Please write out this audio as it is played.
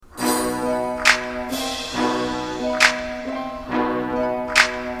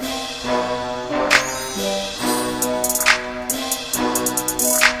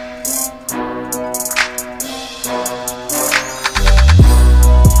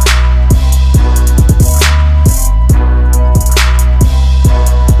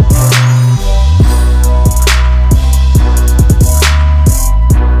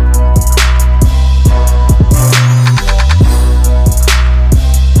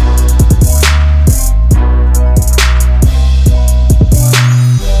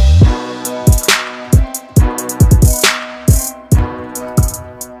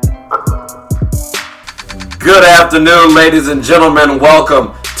afternoon, ladies and gentlemen.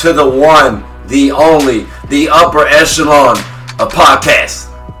 Welcome to the one, the only, the upper echelon of podcasts.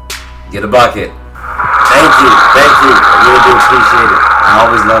 Get a bucket. Thank you. I really do appreciate it. I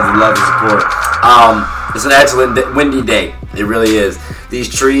always love the support. It's an excellent windy day. It really is.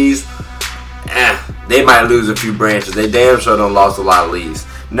 These trees, they might lose a few branches. They damn sure don't lost a lot of leaves.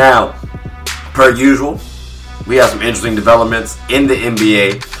 Now, per usual, we have some interesting developments in the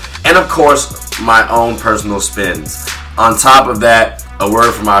NBA. And of course, my own personal spins. On top of that, a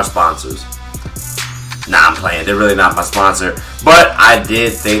word from our sponsors. Nah, I'm playing. They're really not my sponsor. But I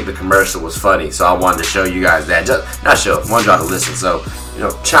did think the commercial was funny, so I wanted to show you guys that. I wanted y'all to listen. So,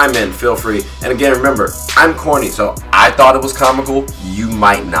 chime in, feel free. And again, remember, I'm corny, so I thought it was comical. You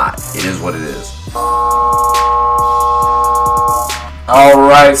might not. It is what it is.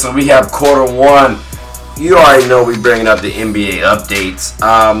 Alright, so we have quarter one. You already know we bringing up the NBA updates.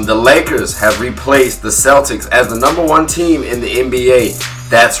 The Lakers have replaced the Celtics as the number one team in the NBA.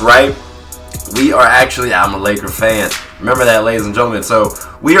 That's right. I'm a Laker fan. Remember that, ladies and gentlemen. So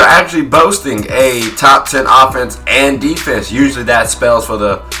we are actually boasting a top 10 offense and defense. Usually that spells for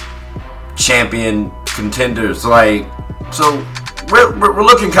the champion contenders. So we're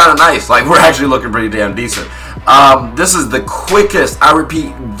looking kind of nice. We're actually looking pretty damn decent. This is the quickest, I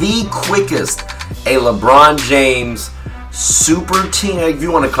repeat, the quickest a LeBron James super team, if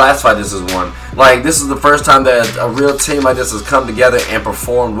you want to classify this as one. This is the first time that a real team like this has come together and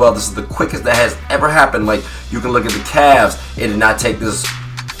performed well. This is the quickest that has ever happened. You can look at the Cavs. It did not take this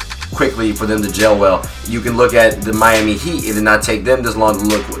quickly for them to gel well. You can look at the Miami Heat. It did not take them this long to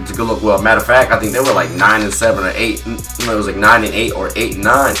look well. Matter of fact, I think they were 9-7 or 8. It was 9-8 or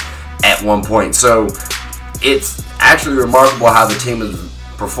 8-9 at one point. So it's actually remarkable how the team is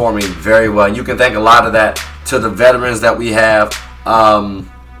performing very well. You can thank a lot of that to the veterans that we have,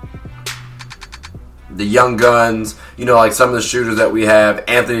 the young guns, some of the shooters that we have,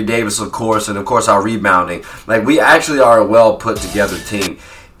 Anthony Davis, of course, and of course our rebounding. We actually are a well put together team.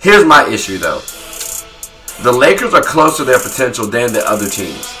 Here's my issue though. The Lakers are closer to their potential than the other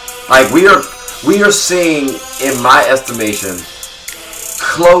teams. We are seeing, in my estimation,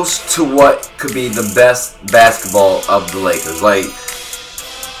 close to what could be the best basketball of the Lakers.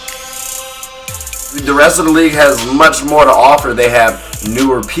 The rest of the league has much more to offer. They have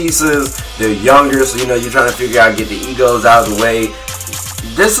newer pieces. They're younger, so you're trying to figure out, get the egos out of the way.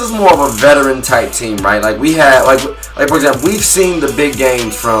 This is more of a veteran type team, right? We have, for example, we've seen the big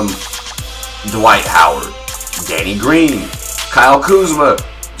games from Dwight Howard, Danny Green, Kyle Kuzma,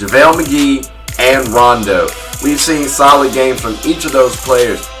 JaVale McGee, and Rondo. We've seen solid games from each of those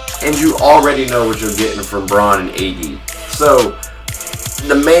players, and you already know what you're getting from Bron and AD. So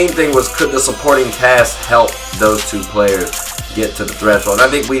the main thing was, could the supporting cast help those two players get to the threshold? And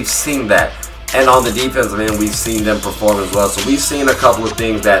I think we've seen that. And on the defensive end, we've seen them perform as well. So we've seen a couple of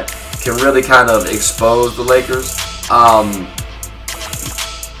things that can really kind of expose the Lakers.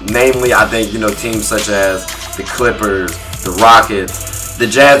 Namely, I think, teams such as the Clippers, the Rockets, the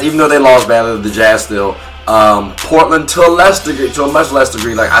Jazz, even though they lost badly, the Jazz still. Portland to a much less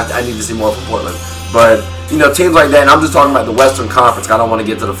degree. I need to see more from Portland. But, teams like that, and I'm just talking about the Western Conference. I don't want to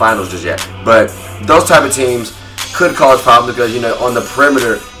get to the finals just yet. But those type of teams could cause problems because, on the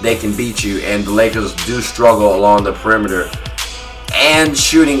perimeter, they can beat you. And the Lakers do struggle along the perimeter. And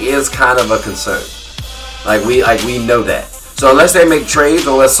shooting is kind of a concern. We know that. So unless they make trades,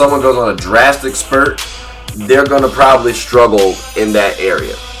 unless someone goes on a drastic spurt, they're going to probably struggle in that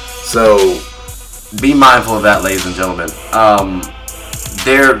area. So be mindful of that, ladies and gentlemen.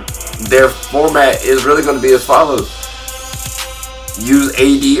 Their format is really going to be as follows. Use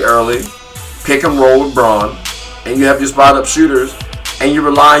AD early, pick and roll with Bron, and you have your spot up shooters, and you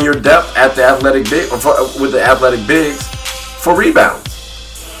rely on your depth at the athletic with the athletic bigs for rebounds.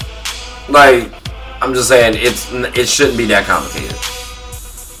 I'm just saying, it shouldn't be that complicated.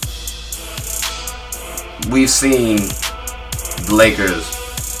 We've seen the Lakers.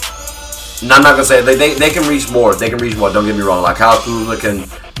 No, I'm not gonna say they can reach more. They can reach more. Don't get me wrong. Kyle Kuzma can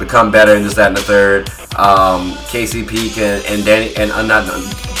become better in this, that, and the third. KCP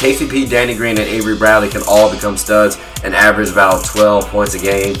Danny Green, and Avery Bradley can all become studs and average about 12 points a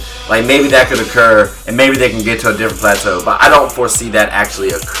game. Maybe that could occur, and maybe they can get to a different plateau. But I don't foresee that actually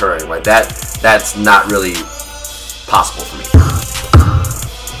occurring. That's not really possible for me.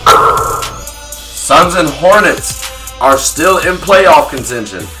 Suns and Hornets are still in playoff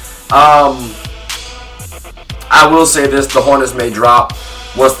contention. I will say this, the Hornets may drop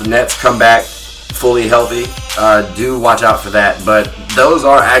once the Nets come back fully healthy. Do watch out for that. But those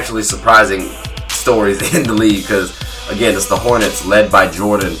are actually surprising stories in the league because, again, it's the Hornets led by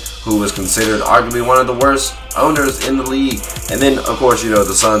Jordan who was considered arguably one of the worst owners in the league. And then, of course, the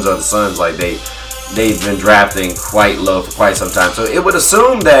Suns are the Suns. Like, they've been drafting quite low for quite some time. So it would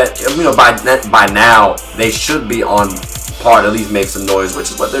assume that, by now, they should be on par, at least make some noise, which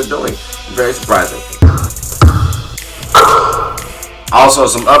is what they're doing. Very surprising. Also,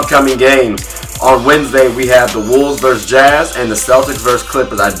 some upcoming games. On Wednesday, we have the Wolves versus Jazz and the Celtics versus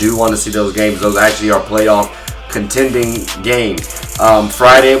Clippers. I do want to see those games. Those actually are playoff contending games.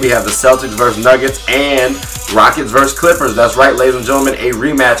 Friday, we have the Celtics versus Nuggets and Rockets versus Clippers. That's right, ladies and gentlemen, a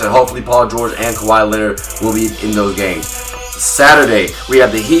rematch, and hopefully Paul George and Kawhi Leonard will be in those games. Saturday, we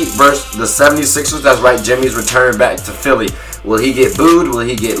have the Heat versus the 76ers. That's right, Jimmy's return back to Philly. Will he get booed? Will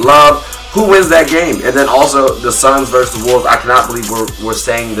he get loved? Who wins that game? And then also the Suns versus the Wolves. I cannot believe we're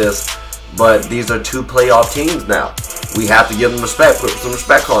saying this, but these are two playoff teams now. We have to give them respect. Put some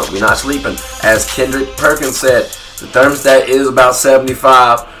respect on it. We're not sleeping. As Kendrick Perkins said, the thermostat is about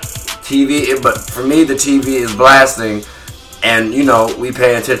 75. TV, but for me, the TV is blasting. And, we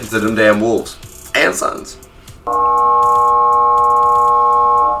pay attention to them damn Wolves and Suns.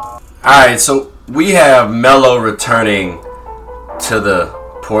 Alright, so we have Melo returning to the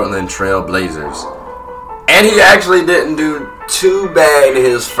Portland Trail Blazers. And he actually didn't do too bad in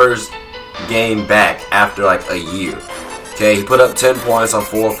his first game back after like a year. Okay, he put up 10 points on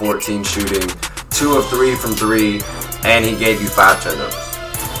 4 of 14 shooting, 2 of 3 from 3, and he gave you 5 turnovers.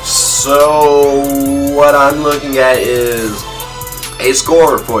 So what I'm looking at is a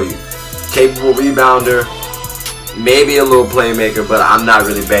scorer for you. Capable rebounder, maybe a little playmaker, but I'm not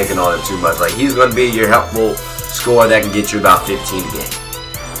really banking on it too much. Like, he's going to be your helpful scorer that can get you about 15 a game.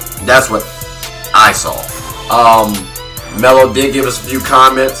 That's what I saw. Melo did give us a few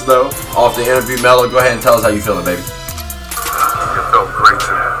comments, though, off the interview. Melo, go ahead and tell us how you feeling, baby. It felt great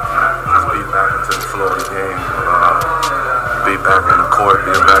to just be back into the flow of the game, be back in the court,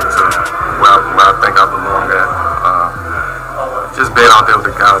 being back to where I think I belong at. Just being out there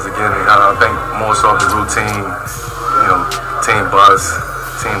with the guys again. I think more so the routine, team buzz,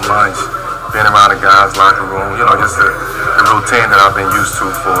 team lunch, being around the guys' locker room, just the routine that I've been used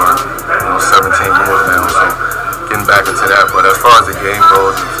to for 17 years now. So getting back into that. But as far as the game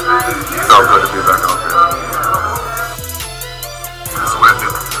goes, it felt good to be back out there. So what did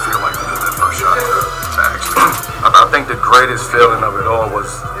it feel like to do that first shot? I think the greatest feeling of it all was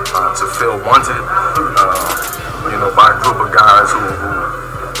to feel wanted, by a group of guys who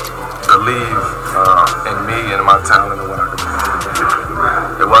believe in me and my talent and what I can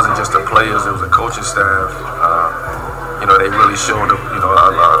do. It wasn't just the players; it was the coaching staff. They really showed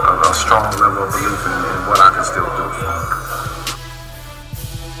a strong level of belief in what I can still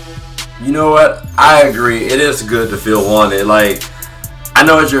do. You know what? I agree. It is good to feel wanted. Like, I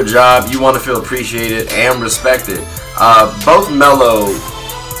know it's your job. You want to feel appreciated and respected. Both Melo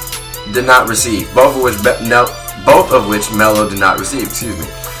did not receive. Both of which Melo did not receive. Excuse me.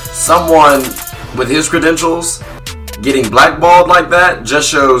 Someone with his credentials getting blackballed like that just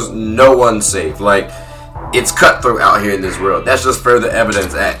shows no one's safe. Like, it's cutthroat out here in this world. That's just further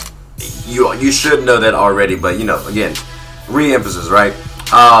evidence that you should know that already. But again, re-emphasis, right?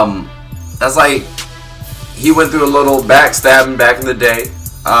 That's like he went through a little backstabbing back in the day,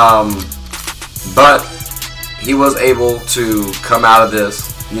 but he was able to come out of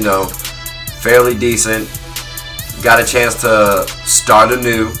this, fairly decent. Got a chance to start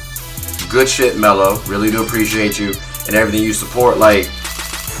anew. Good shit, Melo. Really do appreciate you and everything you support. Like,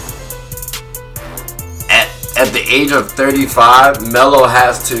 at the age of 35, Melo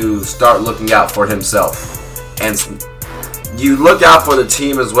has to start looking out for himself. And you look out for the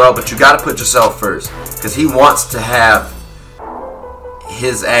team as well, but you got to put yourself first. Because he wants to have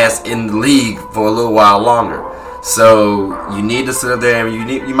his ass in the league for a little while longer. So you need to sit up there and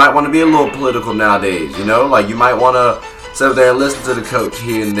you might want to be a little political nowadays, Like, you might want to sit up there and listen to the coach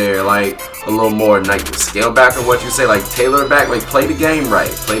here and there, like, a little more, like, scale back on what you say, like, tailor it back, like, play the game right.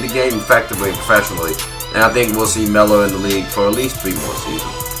 Play the game effectively and professionally. And I think we'll see Melo in the league for at least 3 more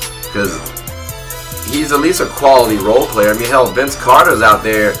seasons. Because he's at least a quality role player. I mean, hell, Vince Carter's out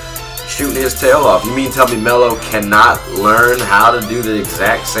there shooting his tail off. You mean tell me Melo cannot learn how to do the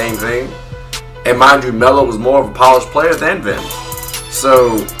exact same thing? And mind you, Melo was more of a polished player than Vince.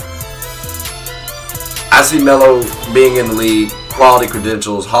 So I see Melo being in the league, quality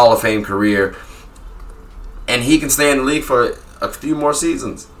credentials, Hall of Fame career, and he can stay in the league for a few more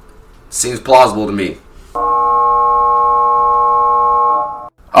seasons. Seems plausible to me.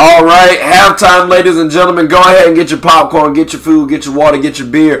 All right, halftime, ladies and gentlemen. Go ahead and get your popcorn, get your food, get your water, get your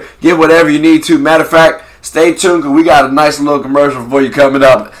beer, get whatever you need to. Matter of fact, stay tuned because we got a nice little commercial for you coming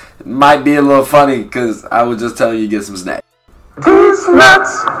up. It might be a little funny because I was just telling you to get some snacks. These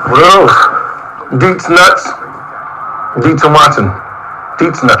nuts. Well, Deets nuts. Deets and Watson.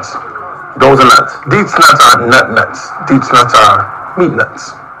 Deets nuts. Those are nuts. Deets nuts are nut nuts. Deets nuts are meat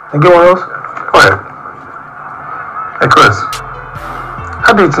nuts. You get one of those? Go ahead. Hey, Chris.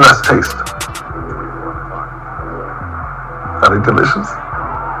 How Deets nuts taste? Are they delicious?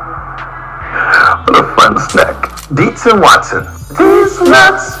 What a fun snack. Deets and Watson. These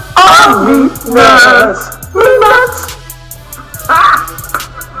nuts are meat nuts. Meat nuts.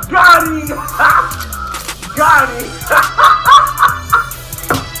 Got him. Got him.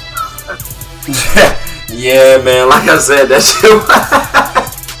 Yeah, man. Like I said, that shit.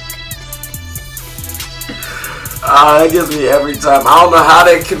 That gets me every time. I don't know how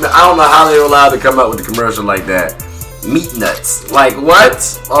they were allowed to come up with a commercial like that. Meat nuts. Like,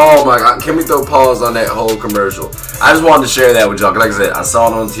 what? Oh my God. Can we throw pause on that whole commercial? I just wanted to share that with y'all. Like I said, I saw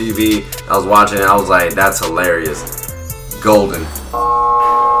it on TV. I was watching it. I was like, that's hilarious. Golden.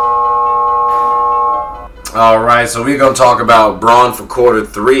 Alright, so we're going to talk about Bron for quarter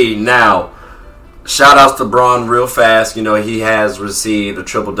 3 now. Shout outs to Bron real fast. You know, he has received a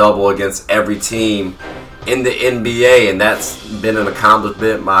triple-double against every team in the NBA, and that's been an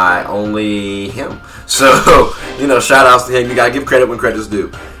accomplishment by only him. So, you know, shout outs to him. You got to give credit when credit's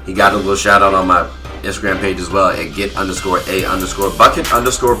due. He got a little shout out on my Instagram page as well at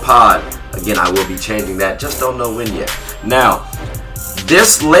get_a_bucket_pod. Again, I will be changing that. Just don't know when yet. Now,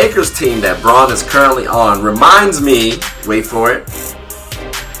 this Lakers team that Bron is currently on reminds me, wait for it,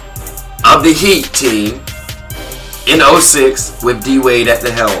 of the Heat team in 06 with D-Wade at the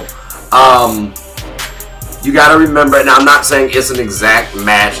helm. You got to remember, and I'm not saying it's an exact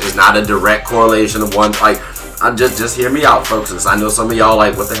match. It's not a direct correlation of one. Like, just hear me out, folks. I know some of y'all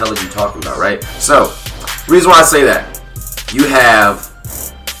like, what the hell are you talking about, right? So, reason why I say that, you have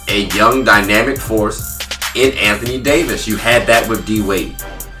a young dynamic force in Anthony Davis. You had that with D-Wade.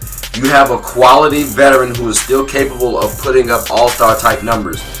 You have a quality veteran who is still capable of putting up all-star type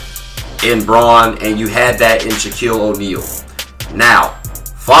numbers in Bron, and you had that in Shaquille O'Neal. Now,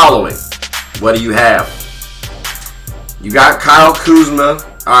 following, what do you have? You got Kyle Kuzma.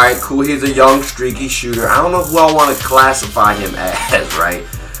 Alright, cool. He's a young, streaky shooter. I don't know who I want to classify him as, right?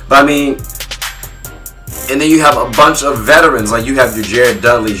 But I mean, and then you have a bunch of veterans. Like, you have your Jared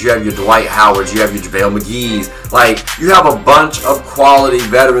Dudleys, you have your Dwight Howards, you have your JaVale McGee's. Like, you have a bunch of quality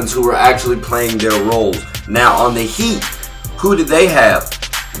veterans who are actually playing their roles. Now, on the Heat, who did they have?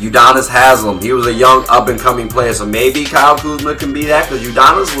 Udonis Haslem. He was a young, up-and-coming player. So maybe Kyle Kuzma can be that, because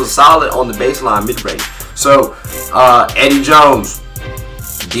Udonis was solid on the baseline mid-range. So, Eddie Jones,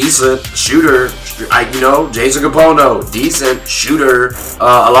 decent shooter. Jason Capono, decent shooter.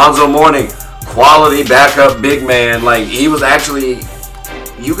 Alonzo Mourning, quality backup big man. Like, he was actually,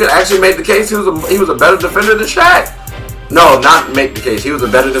 you could actually make the case he was a better defender than Shaq. No, not make the case. He was a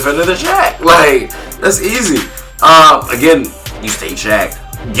better defender than Shaq. Like, that's easy. Again, you state Shaq.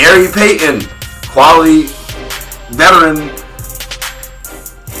 Gary Payton, quality veteran.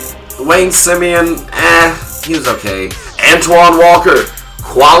 Wayne Simeon, he was okay. Antoine Walker,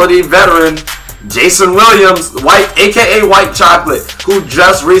 quality veteran. Jason Williams, aka White Chocolate, who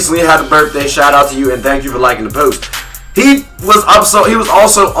just recently had a birthday. Shout out to you and thank you for liking the post. He was also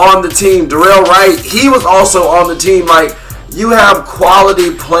on the team. Darrell Wright, he was also on the team. Like, you have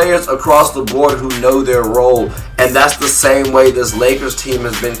quality players across the board who know their role, and that's the same way this Lakers team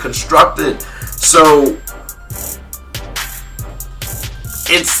has been constructed. So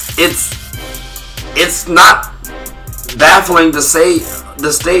it's not baffling to state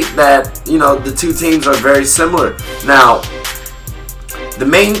that, you know, the two teams are very similar. Now, the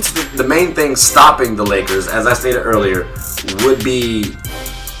main thing stopping the Lakers, as I stated earlier, would be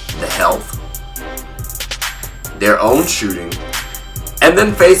the health, their own shooting, and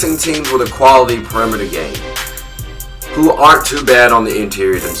then facing teams with a quality perimeter game who aren't too bad on the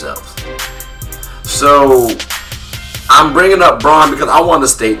interior themselves. So, I'm bringing up Bron because I want to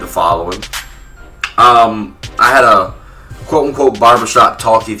state the following. I had a quote-unquote barbershop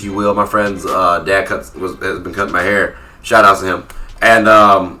talk, if you will. My friend's dad has been cutting my hair. Shout out to him. And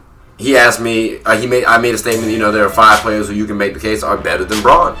he asked me, I made a statement, you know, there are 5 players who you can make the case are better than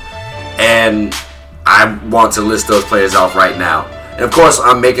Bron. And I want to list those players off right now. And of course,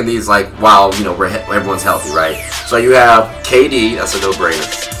 I'm making these like, while, you know, everyone's healthy, right? So you have KD, that's a no-brainer.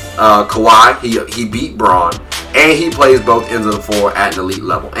 Kawhi, he beat Bron. And he plays both ends of the floor at an elite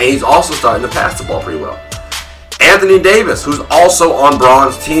level. And he's also starting to pass the ball pretty well. Anthony Davis, who's also on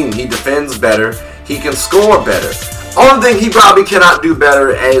Bron's team. He defends better. He can score better. Only thing he probably cannot do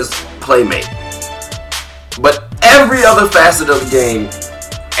better is playmate. But every other facet of the game,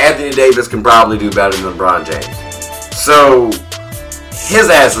 Anthony Davis can probably do better than LeBron James. So, his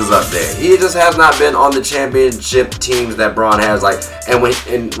ass is up there. He just has not been on the championship teams that Bron has. And when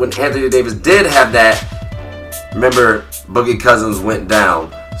Anthony Davis did have that, remember Boogie Cousins went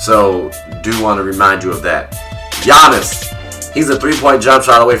down. So do want to remind you of that. Giannis, he's a 3-point jump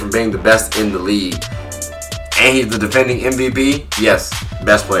shot away from being the best in the league. And he's the defending MVP. Yes,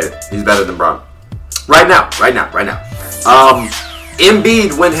 best player. He's better than Bron. Right now.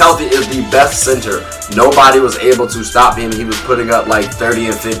 Embiid, when healthy, is the best center. Nobody was able to stop him. He was putting up like 30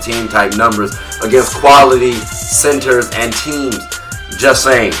 and 15 type numbers against quality centers and teams. Just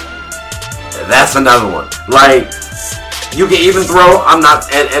saying. That's another one. Like, you can even throw,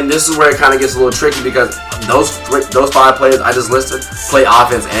 and this is where it kind of gets a little tricky because those 5 players I just listed play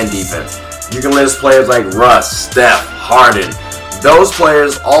offense and defense. You can list players like Russ, Steph, Harden. Those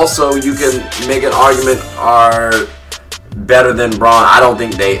players also, you can make an argument, are better than Bron. I don't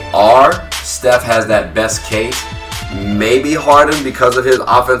think they are. Steph has that best case. Maybe Harden because of his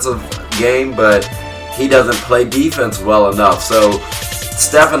offensive game, but he doesn't play defense well enough. So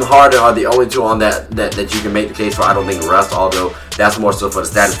Steph and Harden are the only two on that you can make the case for. I don't think Russ, although that's more so for the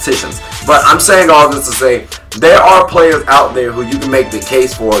statisticians. But I'm saying all this to say there are players out there who you can make the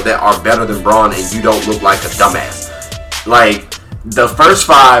case for that are better than Bron, and you don't look like a dumbass. Like, the first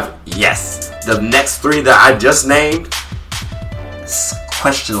 5, yes. The next 3 that I just named,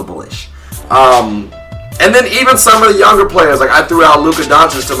 questionable-ish. And then even some of the younger players, like I threw out Luka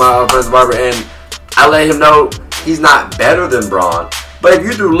Doncic to my friend's barber, and I let him know he's not better than Bron. But if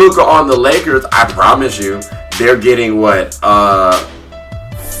you do Luka on the Lakers, I promise you, they're getting what, 1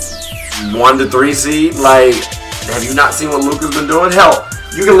 to 3 seed? Like, have you not seen what Luka's been doing? Hell,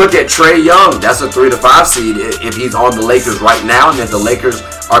 you can look at Trae Young. That's a 3 to 5 seed if he's on the Lakers right now. And if the Lakers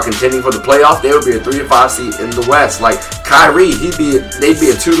are contending for the playoffs, they would be a 3 to 5 seed in the West. Like Kyrie, they'd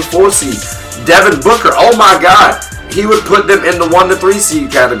be a 2 to 4 seed. Devin Booker, oh my God, he would put them in the 1 to 3 seed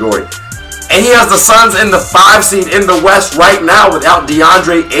category. And he has the Suns in the 5 seed in the West right now without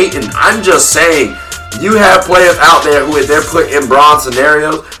DeAndre Ayton. I'm just saying, you have players out there who, if they're put in Bron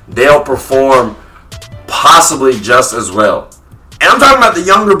scenarios, they'll perform possibly just as well. And I'm talking about the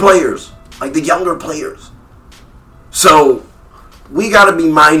younger players. Like the younger players. So, we got to be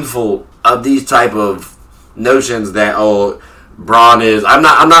mindful of these type of notions that, Bron is... I'm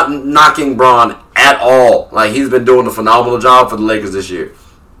not knocking Bron at all. Like, he's been doing a phenomenal job for the Lakers this year.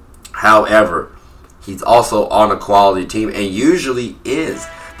 However, he's also on a quality team and usually is.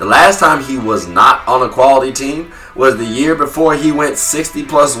 The last time he was not on a quality team was the year before he went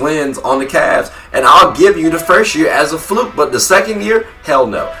 60-plus wins on the Cavs. And I'll give you the first year as a fluke, but the second year, hell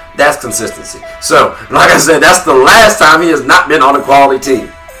no. That's consistency. So, like I said, that's the last time he has not been on a quality team.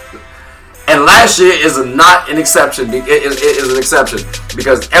 And last year is not an exception. It is an exception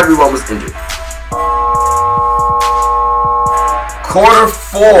because everyone was injured. Quarter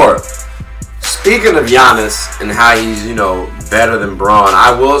 4. Speaking of Giannis and how he's, better than Bron,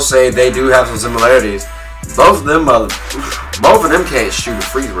 I will say they do have some similarities. Both of them can't shoot a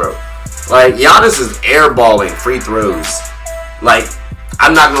free throw. Like, Giannis is airballing free throws. Like,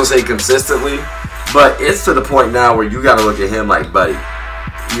 I'm not going to say consistently, but it's to the point now where you got to look at him like, buddy,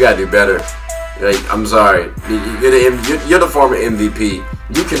 you got to do better. Like, I'm sorry. You're the former MVP.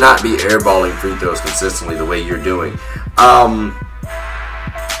 You cannot be airballing free throws consistently the way you're doing.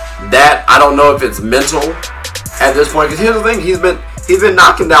 That, I don't know if it's mental at this point. Because here's the thing. He's been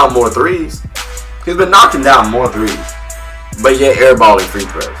knocking down more threes. But yet airballing free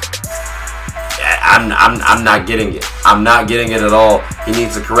throws. I'm not getting it. I'm not getting it at all. He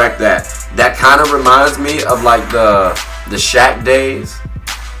needs to correct that. That kind of reminds me of like the Shaq days.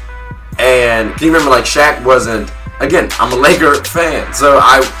 And can you remember, like, Shaq wasn't... Again, I'm a Laker fan, so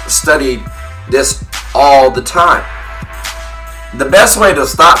I studied this all the time. The best way to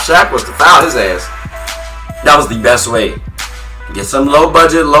stop Shaq was to foul his ass. That was the best way. Get some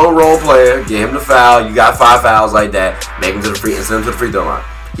low-budget, low-role player, get him to foul. You got 5 fouls like that. Make him to the free... and send him to the free throw line.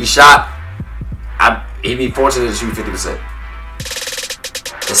 He shot... he'd be fortunate to shoot 50%.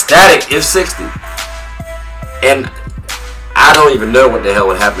 Ecstatic is 60. And... I don't even know what the hell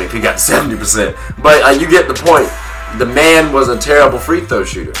would happen if he got 70%. But you get the point. The man was a terrible free throw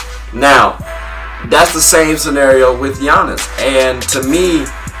shooter. Now, that's the same scenario with Giannis. And to me,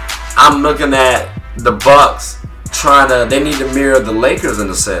 I'm looking at the Bucks they need to mirror the Lakers in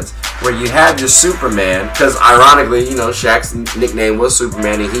a sense. Where you have your Superman. Because ironically, Shaq's nickname was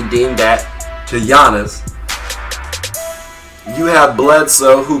Superman. And he deemed that to Giannis. You have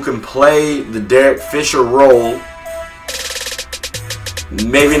Bledsoe, who can play the Derek Fisher role.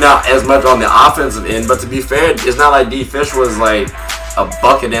 Maybe not as much on the offensive end, but to be fair, it's not like D. Fish was like a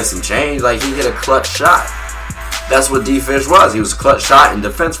bucket and some change. Like, he hit a clutch shot. that's what D-Fish was. He was a clutch shot in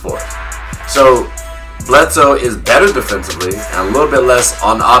defense for us. So Bledsoe is better defensively and a little bit less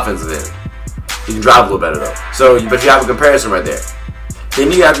on the offensive end. He can drive a little better though. So, but you have a comparison right there.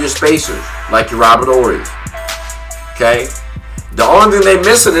 Then you have your spacers, like your Robert Horrys. Okay? The only thing they're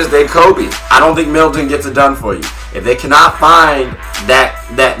missing is their Kobe. I don't think Middleton gets it done for you. If they cannot find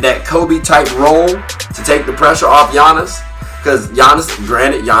that Kobe type role to take the pressure off Giannis, because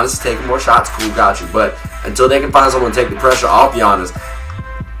Giannis is taking more shots, cool, got you. But until they can find someone to take the pressure off Giannis,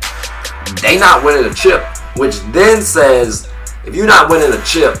 they not winning a chip. Which then says, if you're not winning a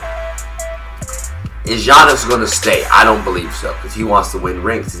chip, is Giannis going to stay? I don't believe so, because he wants to win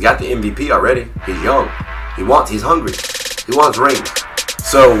rings. He's got the MVP already. He's young. He's hungry. He wants rings.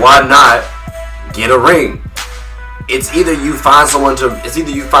 So why not get a ring? It's either you find somehow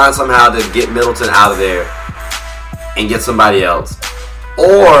to get Middleton out of there and get somebody else,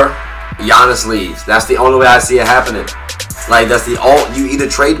 or Giannis leaves. That's the only way I see it happening. Like, you either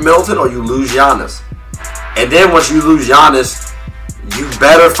trade Middleton or you lose Giannis. And then once you lose Giannis, you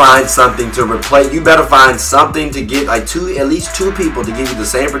better find something to replace. You better find something to get, like at least two people to give you the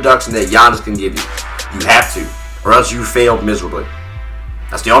same production that Giannis can give you. You have to, or else you failed miserably.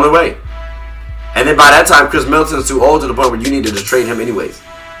 That's the only way. And then by that time, Chris Middleton's too old to the point where you need to just trade him anyways,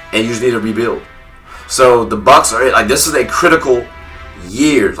 and you just need to rebuild. So the Bucks are like, this is a critical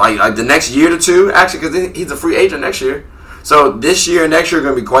year, like the next year to two, actually, because he's a free agent next year. So this year and next year are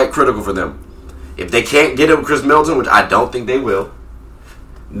going to be quite critical for them. If they can't get it with Chris Middleton, which I don't think they will,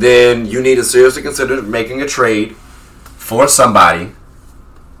 then you need to seriously consider making a trade for somebody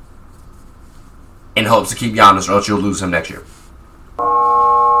in hopes to keep Giannis, or else you'll lose him next year.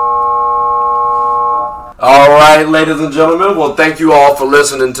 All right, ladies and gentlemen. Well, thank you all for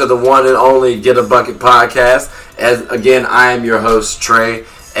listening to the one and only Get a Bucket podcast. As again, I am your host, Trey,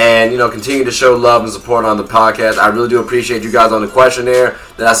 and continue to show love and support on the podcast. I really do appreciate you guys on the questionnaire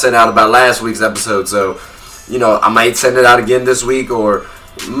that I sent out about last week's episode. So, I might send it out again this week, or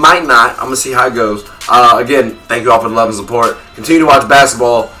might not. I'm gonna see how it goes. Again, thank you all for the love and support. Continue to watch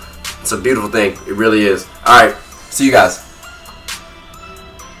basketball. It's a beautiful thing. It really is. All right, see you guys.